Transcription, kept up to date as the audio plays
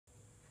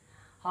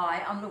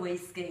Hi, I'm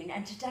Louise Skeen,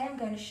 and today I'm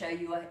going to show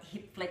you a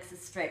hip flexor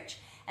stretch.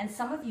 And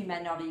some of you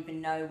may not even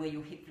know where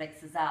your hip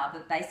flexors are,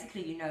 but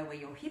basically you know where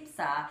your hips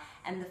are,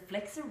 and the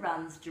flexor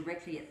runs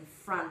directly at the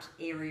front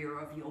area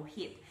of your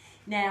hip.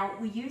 Now,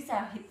 we use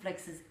our hip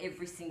flexors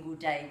every single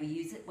day. We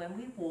use it when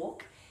we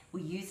walk.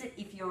 We use it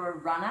if you're a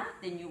runner,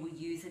 then you will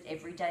use it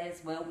every day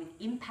as well with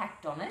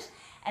impact on it.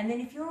 And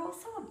then if you're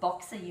also a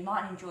boxer, you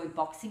might enjoy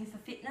boxing for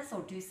fitness or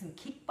do some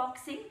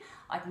kickboxing.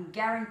 I can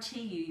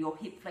guarantee you your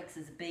hip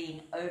flexors are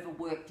being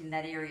overworked in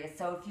that area.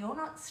 So if you're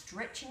not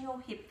stretching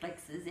your hip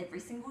flexors every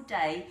single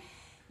day,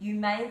 you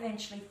may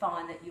eventually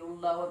find that your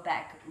lower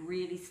back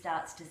really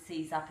starts to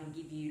seize up and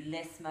give you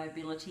less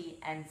mobility,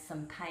 and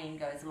some pain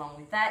goes along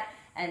with that,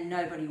 and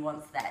nobody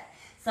wants that.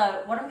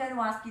 So what I'm going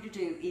to ask you to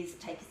do is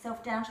take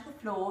yourself down to the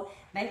floor,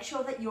 make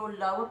sure that your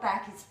lower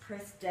back is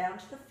pressed down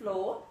to the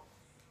floor,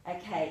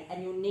 okay,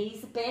 and your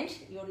knees are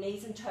bent, your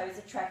knees and toes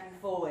are tracking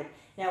forward.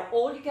 Now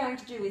all you're going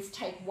to do is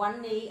take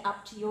one knee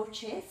up to your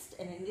chest,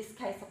 and in this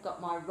case I've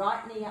got my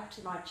right knee up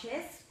to my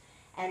chest,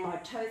 and my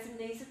toes and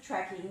knees are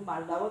tracking, my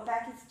lower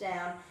back is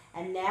down,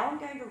 and now I'm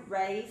going to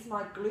raise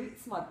my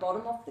glutes, my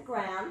bottom off the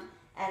ground,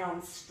 and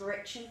I'm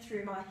stretching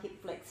through my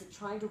hip flexor,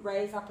 trying to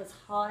raise up as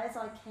high as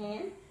I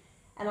can,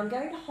 and I'm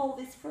going to hold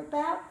this for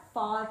about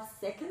 5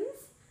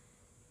 seconds,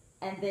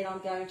 and then I'm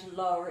going to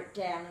lower it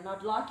down, and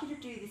I'd like you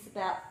to do this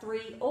about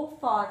 3 or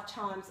 5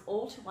 times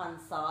all to one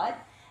side,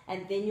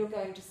 and then you're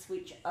going to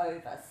switch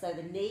over. So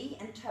the knee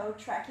and toe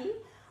tracking,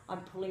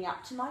 I'm pulling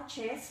up to my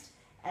chest,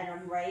 and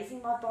I'm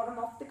raising my bottom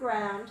off the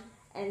ground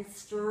and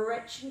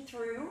stretching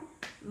through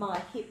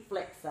my hip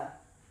flexor.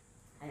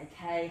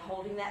 Okay,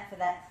 holding that for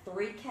that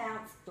 3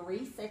 counts,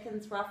 3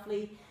 seconds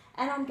roughly,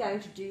 and I'm going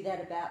to do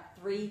that about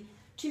 3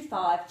 to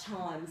 5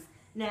 times.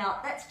 Now,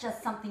 that's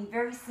just something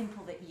very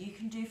simple that you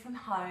can do from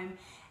home,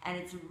 and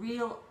it's a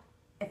real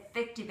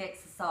effective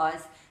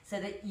exercise so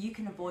that you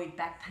can avoid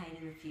back pain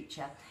in the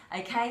future.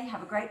 Okay,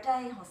 have a great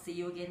day. I'll see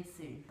you again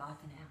soon. Bye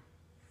for now.